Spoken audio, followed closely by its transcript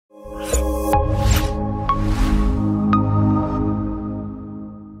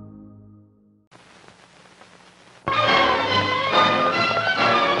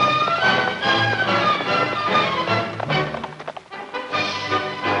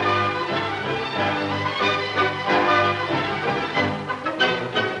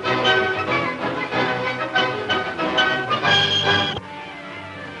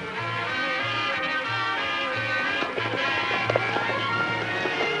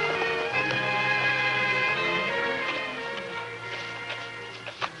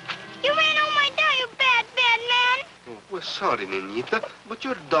sorry, Niñita, but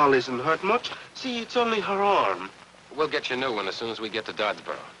your doll isn't hurt much. See, it's only her arm. We'll get you a new one as soon as we get to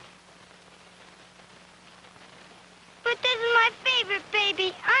Dodgeboro. But this is my favorite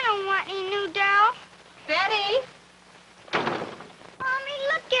baby. I don't want any new doll. Betty! Mommy,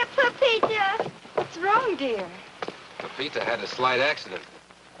 look at Pepita. What's wrong, dear? Pepita had a slight accident,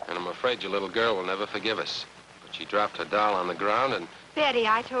 and I'm afraid your little girl will never forgive us. But she dropped her doll on the ground and... Betty,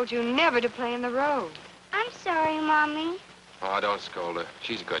 I told you never to play in the road. I'm sorry, Mommy. Oh, don't scold her.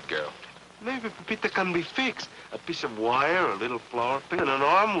 She's a good girl. Maybe Pepita can be fixed. A piece of wire, a little flower pin, and an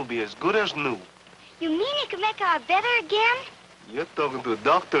arm will be as good as new. You mean you can make her better again? You're talking to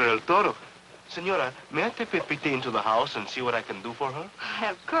Dr. El Toro. Senora, may I take Pepita into the house and see what I can do for her?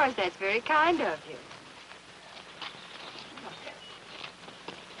 Of course, that's very kind of you.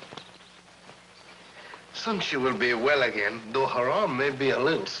 Soon she will be well again, though her arm may be a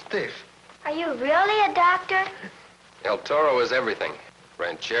little stiff. Are you really a doctor? El Toro is everything.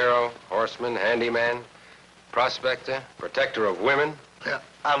 Ranchero, horseman, handyman, prospector, protector of women. Yeah,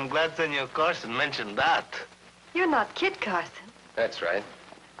 I'm glad Senor Carson mentioned that. You're not Kit Carson. That's right.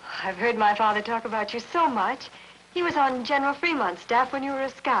 I've heard my father talk about you so much. He was on General Fremont's staff when you were a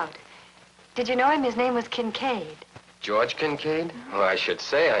scout. Did you know him? His name was Kincaid. George Kincaid? Oh, I should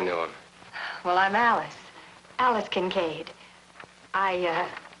say I knew him. Well, I'm Alice. Alice Kincaid. I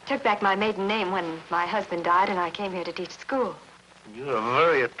took back my maiden name when my husband died, and I came here to teach school. You're a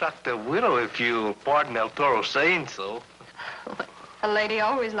very attractive widow, if you pardon El Toro saying so. A lady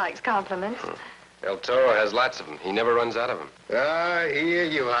always likes compliments. El Toro has lots of them. He never runs out of them. Ah, here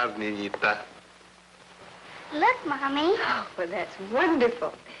you are, Niñita. Look, Mommy. Oh, well, that's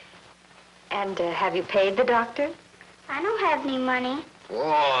wonderful. And have you paid the doctor? I don't have any money.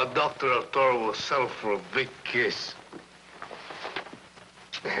 Oh, Dr. El Toro will settle for a big kiss.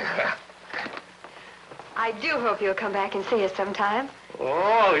 I do hope you'll come back and see us sometime.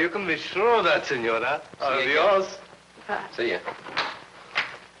 Oh, you can be sure of that, senora. Adios. See ya.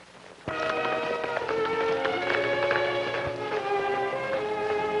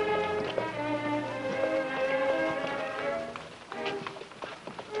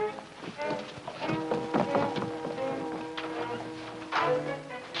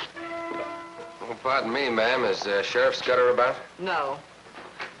 Oh, pardon me, ma'am. Is Sheriff Scudder about? No.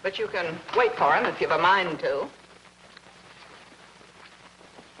 But you can wait for him if you've a mind to.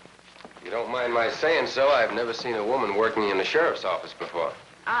 If you don't mind my saying so, I've never seen a woman working in the sheriff's office before.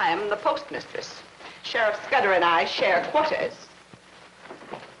 I'm the postmistress. Sheriff Scudder and I share quarters.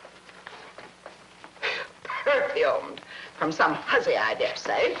 Perfumed from some hussy, I dare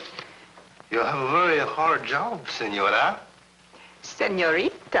say. You have a very hard job, senora.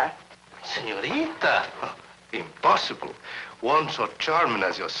 Senorita. Senorita? Oh, impossible. One so charming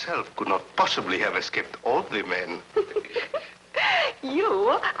as yourself could not possibly have escaped all the men.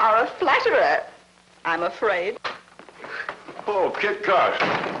 You are a flatterer, I'm afraid. Oh, Kit Carson.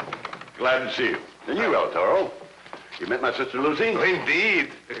 Glad to see you. And you, El Toro. You met my sister Lucy? Oh, indeed.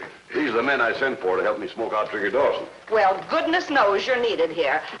 These are the men I sent for to help me smoke out Trigger Dawson. Well, goodness knows you're needed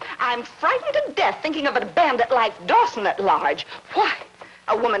here. I'm frightened to death thinking of a bandit like Dawson at large. Why?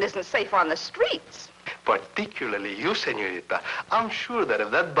 A woman isn't safe on the streets. Particularly you, senorita. I'm sure that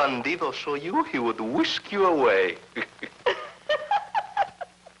if that bandito saw you, he would whisk you away.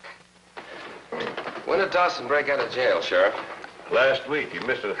 When did Dawson break out of jail, Sheriff? Last week, he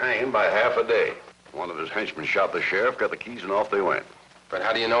missed his hanging by half a day. One of his henchmen shot the sheriff, got the keys, and off they went. But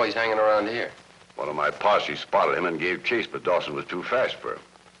how do you know he's hanging around here? One of my posse spotted him and gave chase, but Dawson was too fast for him.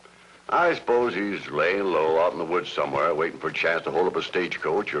 I suppose he's laying low out in the woods somewhere, waiting for a chance to hold up a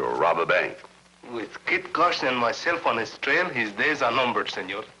stagecoach or rob a bank. With Kit Carson and myself on his trail, his days are numbered,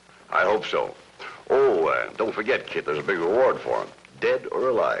 senor. I hope so. Oh, don't forget, Kit, there's a big reward for him, dead or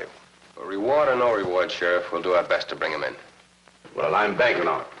alive. A reward or no reward, Sheriff, we'll do our best to bring him in. Well, I'm banking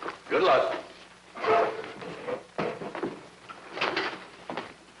on it. Good luck.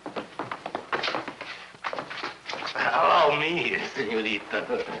 Allow me,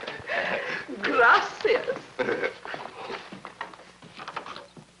 senorita. Gracias.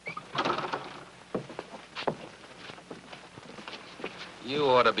 You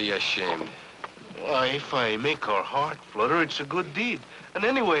ought to be ashamed. Why, if I make her heart flutter, it's a good deed. And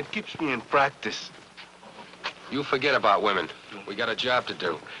anyway, it keeps me in practice. You forget about women. We got a job to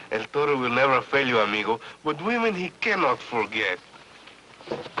do. El Toro will never fail you, amigo. But women he cannot forget.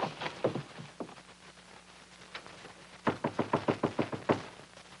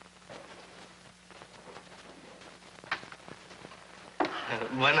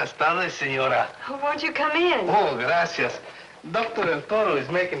 Buenas tardes, señora. Won't you come in? Oh, gracias. Dr. El Toro is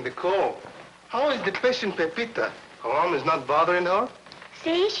making the call. How is the patient, Pepita? Her arm is not bothering her?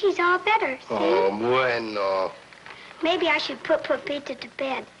 See, she's all better. See? Oh, bueno. Maybe I should put Pepita to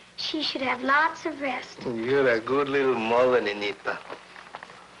bed. She should have lots of rest. You're a good little mother, Ninita.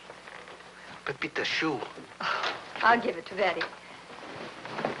 Pepita's shoe. I'll give it to Betty.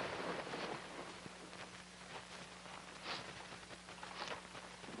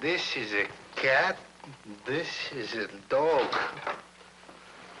 This is a cat. This is a dog.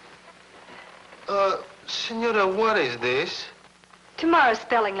 Senora, what is this? Tomorrow's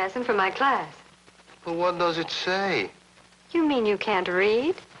spelling lesson for my class. Well, what does it say? You mean you can't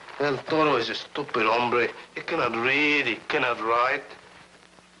read? El Toro is a stupid hombre. He cannot read, he cannot write.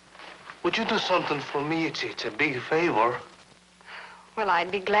 Would you do something for me? It's a big favor. Well,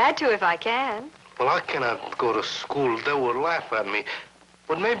 I'd be glad to if I can. Well, I cannot go to school. They would laugh at me.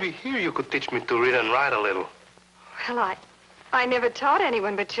 But maybe here you could teach me to read and write a little. Well, I never taught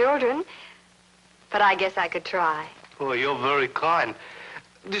anyone but children. But I guess I could try. Oh, you're very kind.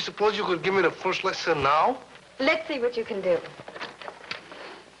 Do you suppose you could give me the first lesson now? Let's see what you can do.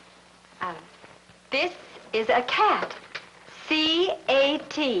 This is a cat.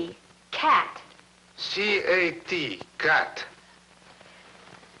 C-A-T. Cat. C-A-T. Cat.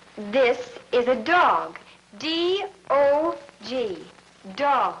 This is a dog. D-O-G.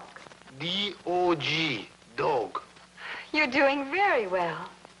 Dog. D-O-G. Dog. You're doing very well.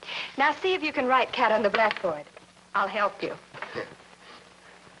 Now see if you can write cat on the blackboard. I'll help you.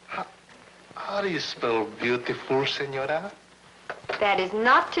 How do you spell beautiful, senora? That is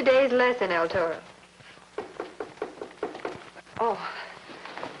not today's lesson, El Toro. Oh.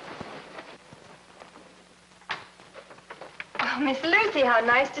 Oh, Miss Lucy, how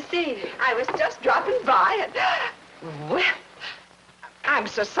nice to see you. I was just dropping by and... Well, I'm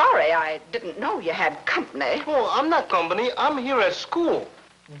so sorry. I didn't know you had company. Oh, I'm not company. I'm here at school.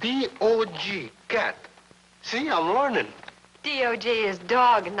 D-O-G. Cat. See, I'm learning. D-O-G is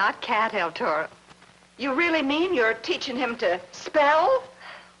dog, not cat, El Toro. You really mean you're teaching him to spell?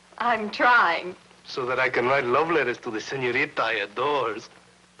 I'm trying. So that I can write love letters to the senorita I adores.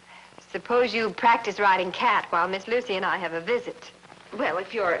 Suppose you practice writing cat while Miss Lucy and I have a visit. Well,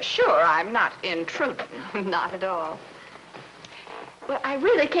 if you're sure I'm not intruding. Not at all. Well, I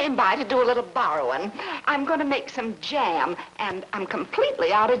really came by to do a little borrowing. I'm going to make some jam, and I'm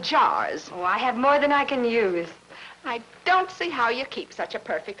completely out of jars. Oh, I have more than I can use. I don't see how you keep such a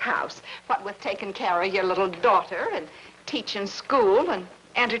perfect house. What with taking care of your little daughter and teaching school and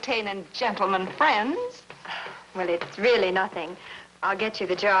entertaining gentlemen friends. Well, it's really nothing. I'll get you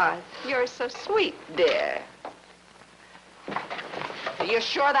the jars. You're so sweet, dear. Are you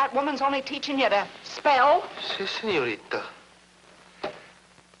sure that woman's only teaching you to spell? Si, senorita.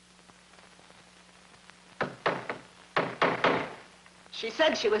 She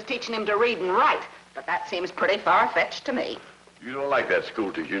said she was teaching him to read and write, but that seems pretty far-fetched to me. You don't like that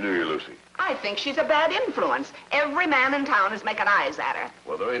school teacher, do you, Lucy? I think she's a bad influence. Every man in town is making eyes at her.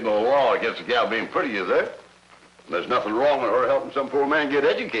 Well, there ain't no law against a gal being pretty, is there? There's nothing wrong with her helping some poor man get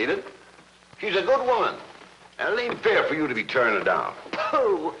educated. She's a good woman. And it ain't fair for you to be turning her down.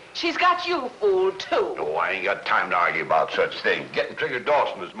 Pooh! She's got you fooled, too. No, I ain't got time to argue about such things. Getting Trigger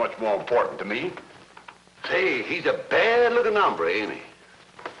Dawson is much more important to me. Say, he's a bad-looking hombre, ain't he?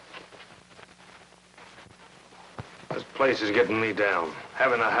 This place is getting me down.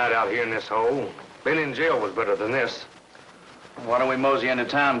 Having a hideout here in this hole. Being in jail was better than this. Why don't we mosey into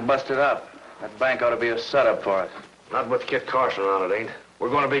town and bust it up? That bank ought to be a setup for us. Not with Kit Carson on it, ain't. We're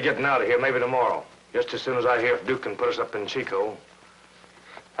going to be getting out of here maybe tomorrow. Just as soon as I hear if Duke can put us up in Chico.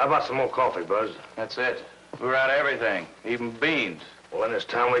 How about some more coffee, Buzz? That's it. We're out of everything, even beans. Well, in this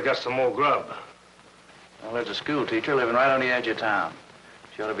town, we got some more grub. Well, there's a school teacher living right on the edge of town.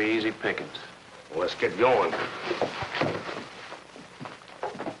 She ought to be easy pickings. Well, let's get going.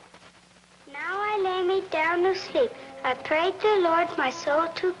 Now I lay me down to sleep. I prayed the Lord my soul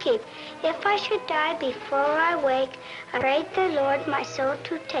to keep. If I should die before I wake, I prayed the Lord my soul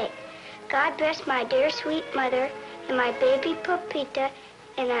to take. God bless my dear sweet mother and my baby Pepita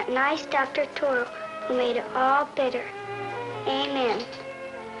and that nice Dr. Toro who made it all better. Amen.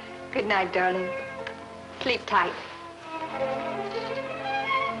 Good night, darling. Sleep tight.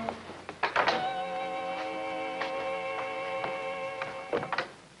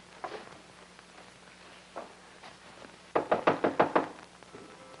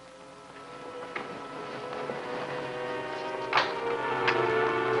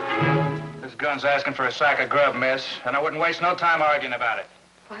 Gun's asking for a sack of grub, miss, and I wouldn't waste no time arguing about it.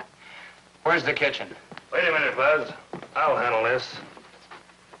 What? Where's the kitchen? Wait a minute, Buzz. I'll handle this.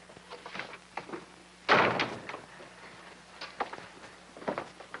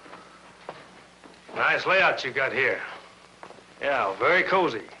 Nice layout you got here. Yeah, very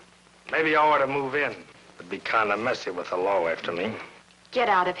cozy. Maybe I ought to move in. It'd be kind of messy with the law after me. Get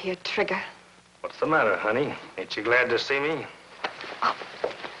out of here, Trigger. What's the matter, honey? Ain't you glad to see me? Oh.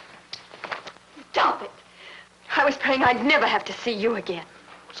 Stop it. I was praying I'd never have to see you again.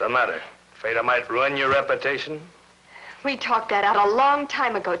 What's the matter? Afraid I might ruin your reputation? We talked that out a long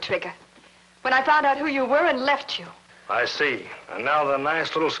time ago, Trigger. When I found out who you were and left you. I see. And now the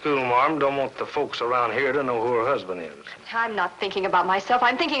nice little schoolmarm don't want the folks around here to know who her husband is. I'm not thinking about myself.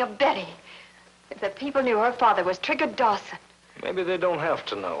 I'm thinking of Betty. If the people knew her father was Trigger Dawson. Maybe they don't have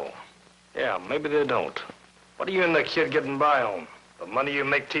to know. Yeah, maybe they don't. What are you and the kid getting by on? The money you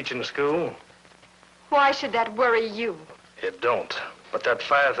make teaching school? Why should that worry you? It don't. But that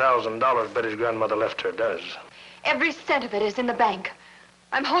 $5,000 Betty's grandmother left her does. Every cent of it is in the bank.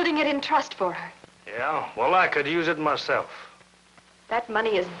 I'm holding it in trust for her. Yeah? Well, I could use it myself. That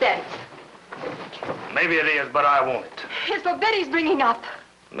money is Betty's. Maybe it is, but I want it. It's for Betty's bringing up.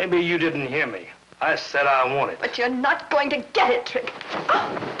 Maybe you didn't hear me. I said I want it. But you're not going to get it, Trigger.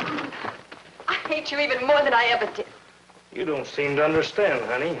 Oh. I hate you even more than I ever did. You don't seem to understand,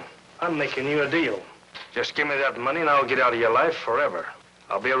 honey. I'm making you a deal. Just give me that money and I'll get out of your life forever.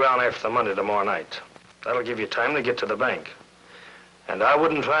 I'll be around after Monday tomorrow night. That'll give you time to get to the bank. And I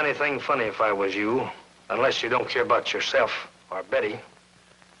wouldn't try anything funny if I was you, unless you don't care about yourself or Betty.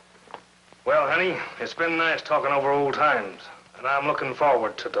 Well, honey, it's been nice talking over old times, and I'm looking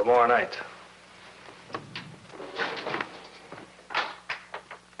forward to tomorrow night.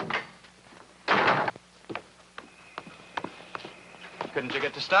 Couldn't you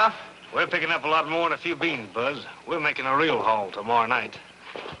get the stuff? We're picking up a lot more than a few beans, Buzz. We're making a real haul tomorrow night.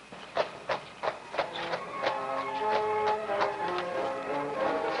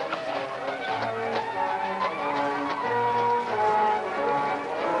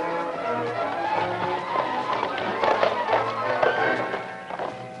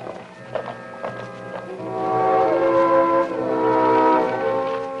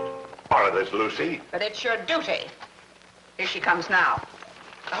 Lucy. But it's your duty. Here she comes now.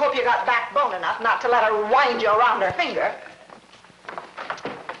 I hope you got backbone enough not to let her wind you around her finger.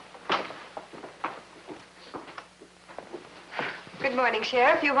 Good morning,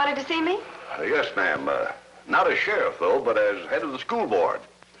 Sheriff. You wanted to see me? Yes, ma'am. Not as sheriff, though, but as head of the school board.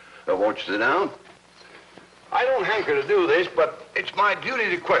 Won't you sit down? I don't hanker to do this, but it's my duty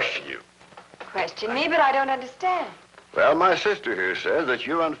to question you. Question me, but I don't understand. Well, my sister here says that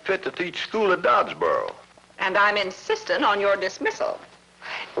you're unfit to teach school at Doddsboro. And I'm insisting on your dismissal.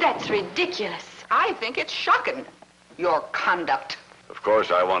 That's ridiculous. I think it's shocking, your conduct. Of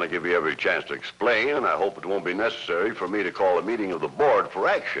course, I want to give you every chance to explain, and I hope it won't be necessary for me to call a meeting of the board for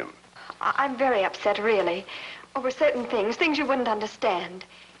action. I'm very upset, really, over certain things you wouldn't understand.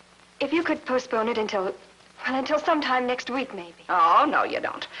 If you could postpone it until sometime next week, maybe. Oh, no, you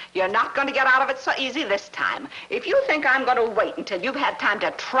don't. You're not going to get out of it so easy this time. If you think I'm going to wait until you've had time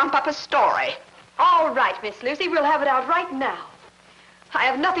to trump up a story. All right, Miss Lucy, we'll have it out right now. I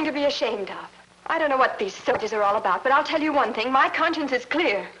have nothing to be ashamed of. I don't know what these soldiers are all about, but I'll tell you one thing. My conscience is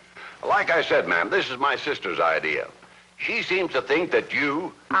clear. Like I said, ma'am, this is my sister's idea. She seems to think that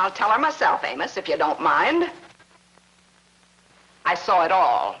you... I'll tell her myself, Amos, if you don't mind. I saw it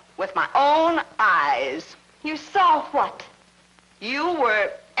all with my own eyes. You saw what? You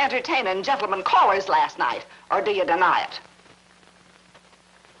were entertaining gentlemen callers last night, or do you deny it?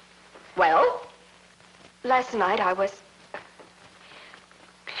 Well? Last night I was...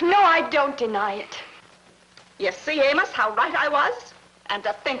 No, I don't deny it. You see, Amos, how right I was? And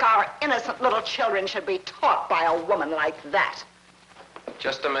to think our innocent little children should be taught by a woman like that.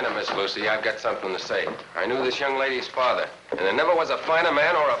 Just a minute, Miss Lucy. I've got something to say. I knew this young lady's father, and there never was a finer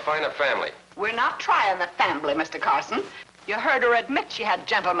man or a finer family. We're not trying the family, Mr. Carson. You heard her admit she had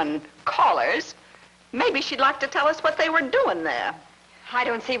gentlemen callers. Maybe she'd like to tell us what they were doing there. I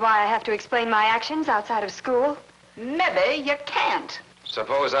don't see why I have to explain my actions outside of school. Maybe you can't.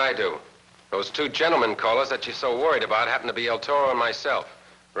 Suppose I do. Those two gentlemen callers that you're so worried about happen to be El Toro and myself,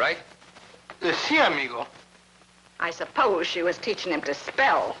 right? Sí, amigo. I suppose she was teaching him to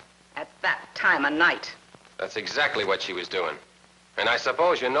spell at that time of night. That's exactly what she was doing. And I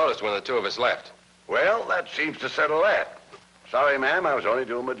suppose you noticed when the two of us left. Well, that seems to settle that. Sorry, ma'am, I was only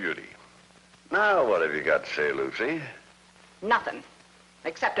doing my duty. Now, what have you got to say, Lucy? Nothing.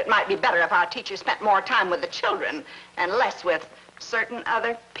 Except it might be better if our teacher spent more time with the children and less with certain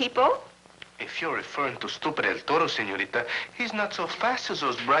other people. If you're referring to stupid El Toro, señorita, he's not so fast as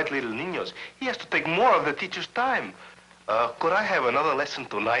those bright little niños. He has to take more of the teacher's time. Could I have another lesson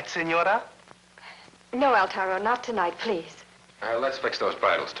tonight, señora? No, El Toro, not tonight, please. Let's fix those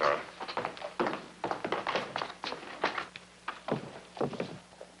bridles, Toro.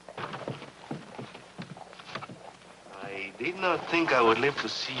 not think I would live to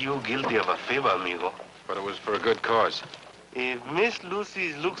see you guilty of a favor, amigo. But it was for a good cause. If Miss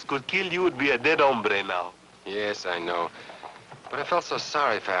Lucy's looks could kill you, would be a dead hombre now. Yes, I know. But I felt so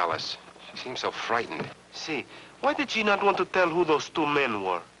sorry for Alice. She seemed so frightened. See, why did she not want to tell who those two men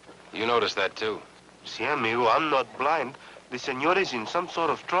were? You noticed that, too. See, amigo, I'm not blind. The senor is in some sort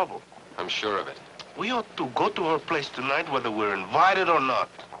of trouble. I'm sure of it. We ought to go to her place tonight, whether we're invited or not.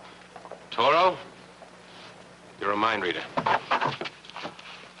 Toro, you're a mind reader.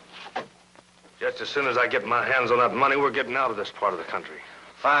 Just as soon as I get my hands on that money, we're getting out of this part of the country.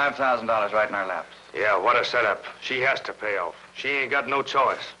 $5,000 right in our laps. Yeah, what a setup. She has to pay off. She ain't got no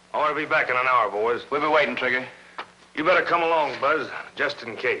choice. I want to be back in an hour, boys. We'll be waiting, Trigger. You better come along, Buzz, just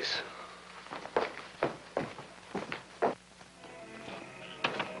in case.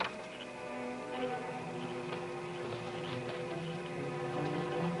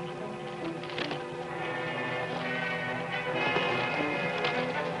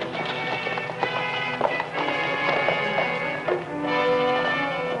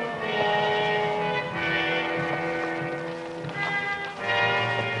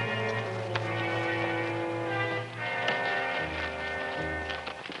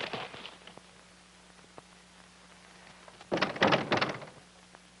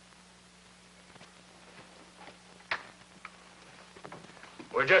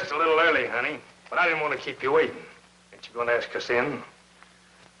 We're just a little early, honey, but I didn't want to keep you waiting. Ain't you going to ask us in?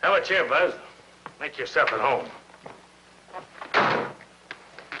 Have a chair, Buzz. Make yourself at home.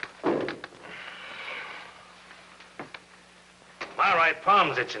 My right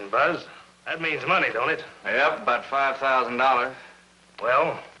palm's itching, Buzz. That means money, don't it? Yep, about $5,000.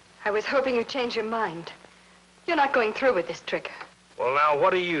 Well? I was hoping you'd change your mind. You're not going through with this trigger. Well, now,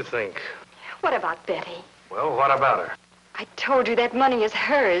 what do you think? What about Betty? Well, what about her? I told you that money is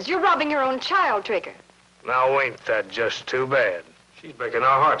hers. You're robbing your own child, Trigger. Now, ain't that just too bad? She's breaking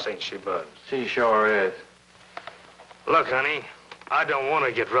our hearts, ain't she, Buzz? She sure is. Look, honey, I don't want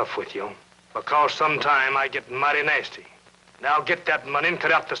to get rough with you, because sometime I get mighty nasty. Now get that money and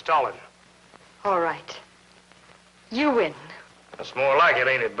cut out the stalling. All right. You win. That's more like it,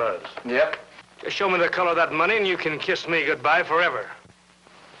 ain't it, Buzz? Yep. Just show me the color of that money and you can kiss me goodbye forever.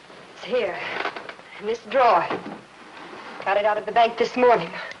 It's here, in this drawer. Got it out of the bank this morning.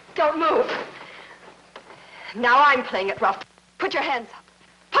 Don't move. Now I'm playing it rough. Put your hands up.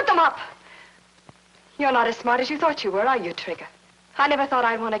 Put them up. You're not as smart as you thought you were, are you, Trigger? I never thought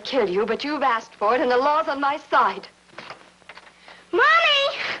I'd want to kill you, but you've asked for it, and the law's on my side.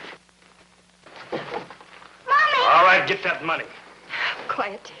 Mommy! Mommy! All right, get that money.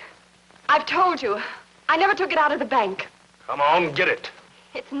 Quiet, dear. I've told you. I never took it out of the bank. Come on, get it.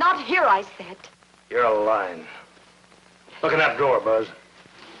 It's not here, I said. You're lying. Look in that drawer, Buzz.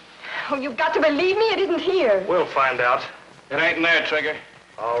 Oh, you've got to believe me, it isn't here. We'll find out. It ain't in there, Trigger.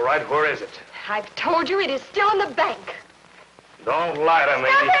 All right, where is it? I've told you it is still in the bank. Don't lie to me.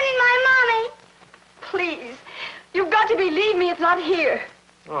 Stop hurting my mommy! Please. You've got to believe me, it's not here.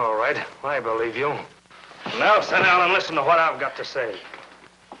 All right, I believe you. Now sit down and listen to what I've got to say.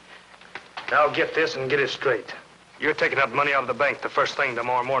 Now get this and get it straight. You're taking that money out of the bank the first thing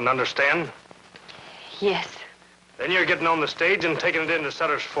tomorrow morning, understand? Yes. Then you're getting on the stage and taking it into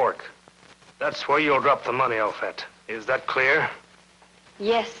Sutter's Fork. That's where you'll drop the money off at. Is that clear?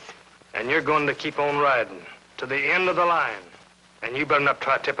 Yes. And you're going to keep on riding to the end of the line. And you better not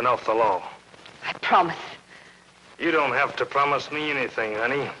try tipping off the law. I promise. You don't have to promise me anything,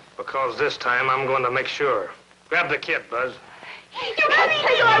 honey, because this time I'm going to make sure. Grab the kid, Buzz. You can't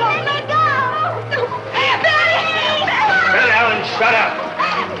say I won't let go! Betty! Hey, Alan, shut up!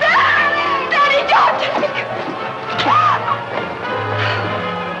 Betty, don't!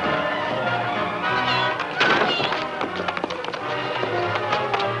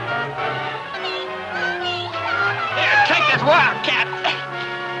 Here, take this wildcat.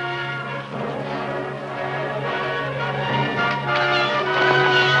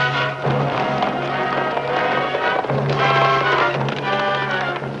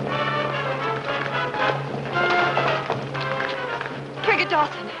 Trigger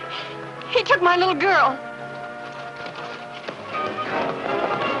Dawson. He took my little girl.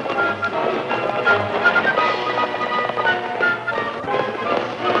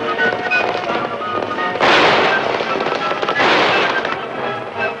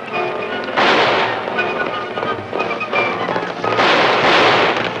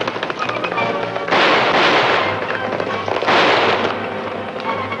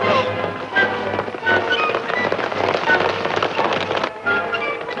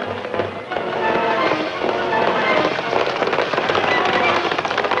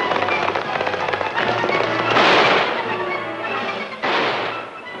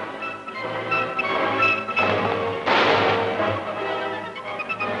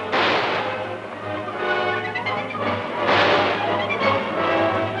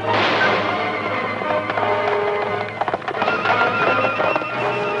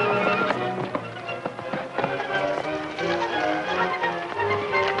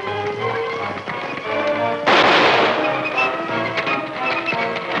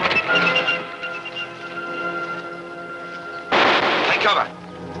 cover.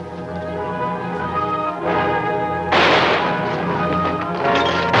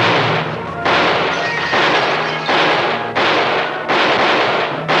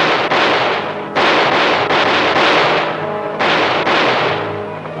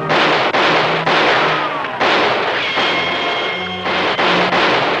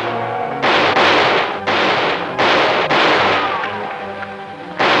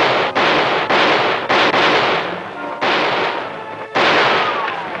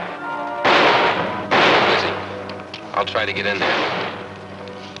 I'll try to get in there.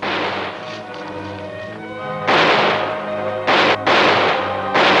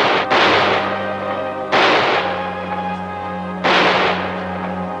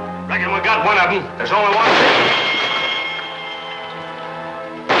 Reckon we got one of them. There's only one thing.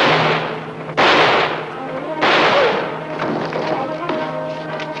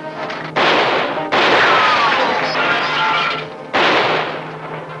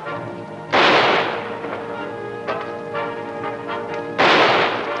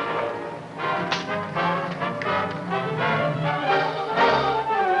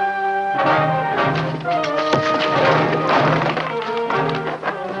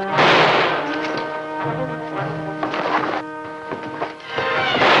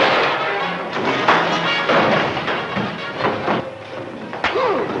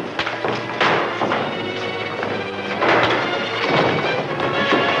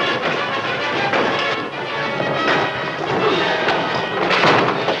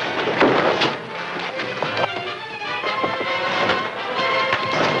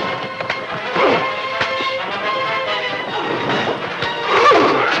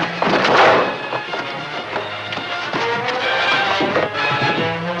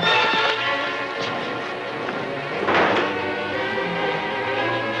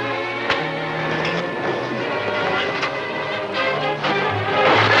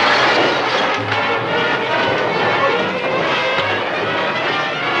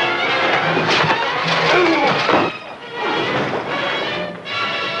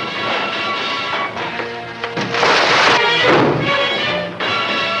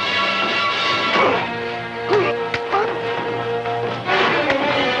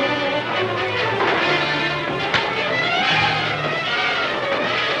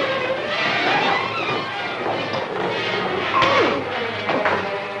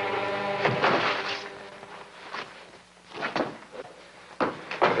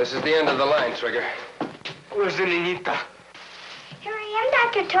 This is the end of the line, Trigger. Where's the niñita? Here I am,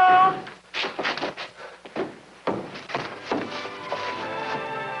 Dr. Toro.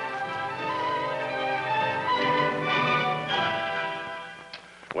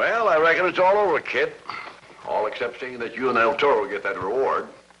 Well, I reckon it's all over, Kit. All except seeing that you and El Toro get that reward.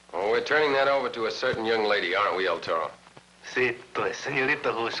 Oh, we're turning that over to a certain young lady, aren't we, El Toro? Sí, to a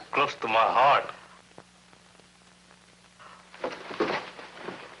señorita who is close to my heart.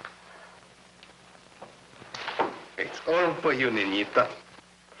 It's all for you, niñita.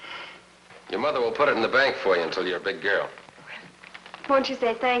 Your mother will put it in the bank for you until you're a big girl. Won't you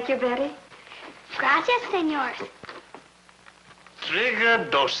say thank you, Betty? Gracias, senor. Trigger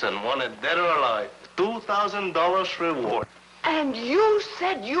Dawson, wanted dead or alive. $2,000 reward. And you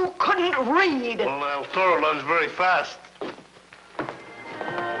said you couldn't read. Well, El Toro learns very fast.